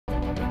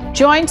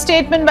Joint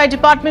statement by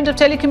Department of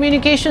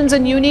Telecommunications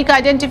and Unique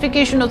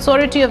Identification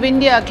Authority of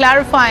India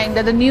clarifying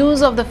that the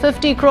news of the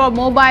 50 crore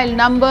mobile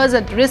numbers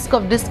at risk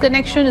of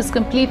disconnection is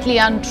completely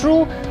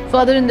untrue.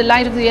 Further, in the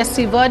light of the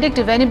SC verdict,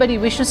 if anybody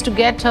wishes to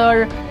get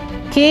her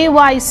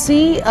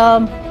KYC,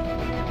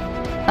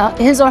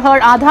 his or her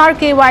Aadhar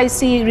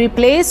KYC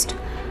replaced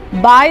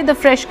by the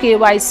fresh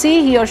KYC,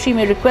 he or she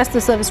may request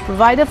the service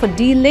provider for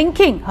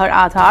delinking her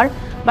Aadhar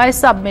by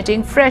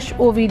submitting fresh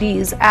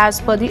OVDs as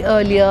per the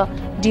earlier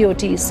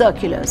DOT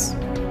circulars.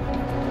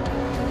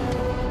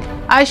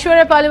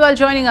 Aishwarya Paliwal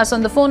joining us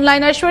on the phone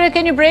line. Aishwarya,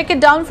 can you break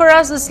it down for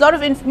us? There's a lot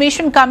of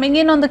information coming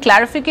in on the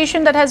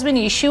clarification that has been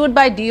issued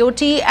by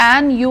DOT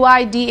and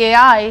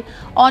UIDAI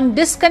on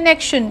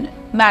disconnection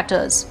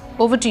matters.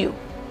 Over to you.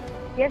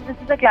 Yes, this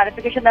is a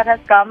clarification that has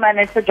come, and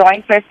it's a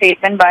joint press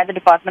statement by the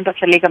Department of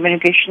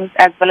Telecommunication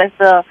as well as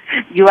the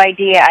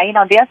UIDAI.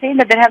 Now, they are saying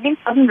that there have been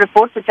certain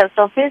reports which have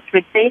surfaced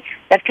which say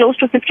that close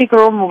to 50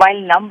 crore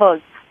mobile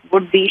numbers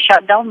would be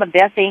shut down, but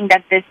they are saying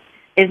that this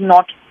is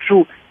not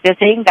true. They're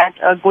saying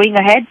that going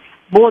ahead,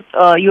 both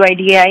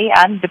UIDAI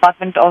and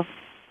Department of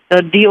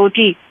DOT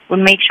would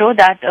make sure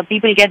that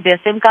people get their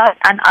SIM card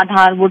and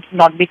Aadhar would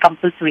not be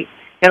compulsory.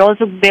 They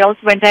also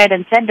went ahead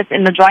and said that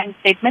in the joint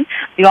statement,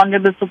 the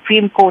Honorable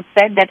Supreme Court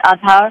said that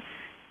Aadhar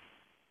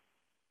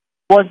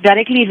was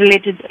directly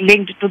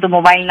linked to the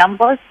mobile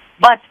numbers,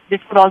 but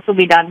this could also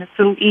be done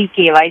through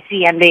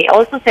eKYC. And they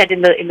also said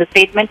in the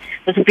statement,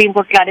 the Supreme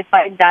Court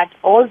clarified that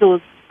all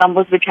those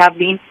numbers which have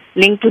been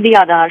linked to the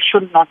Aadhar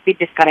should not be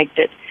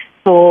disconnected.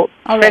 So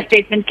the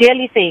statement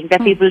clearly saying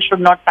that people should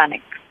not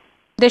panic.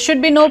 There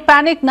should be no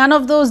panic. None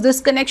of those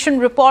disconnection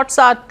reports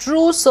are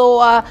true.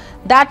 So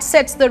that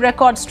sets the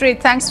record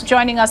straight. Thanks for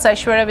joining us,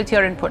 Aishwarya, with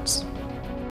your inputs.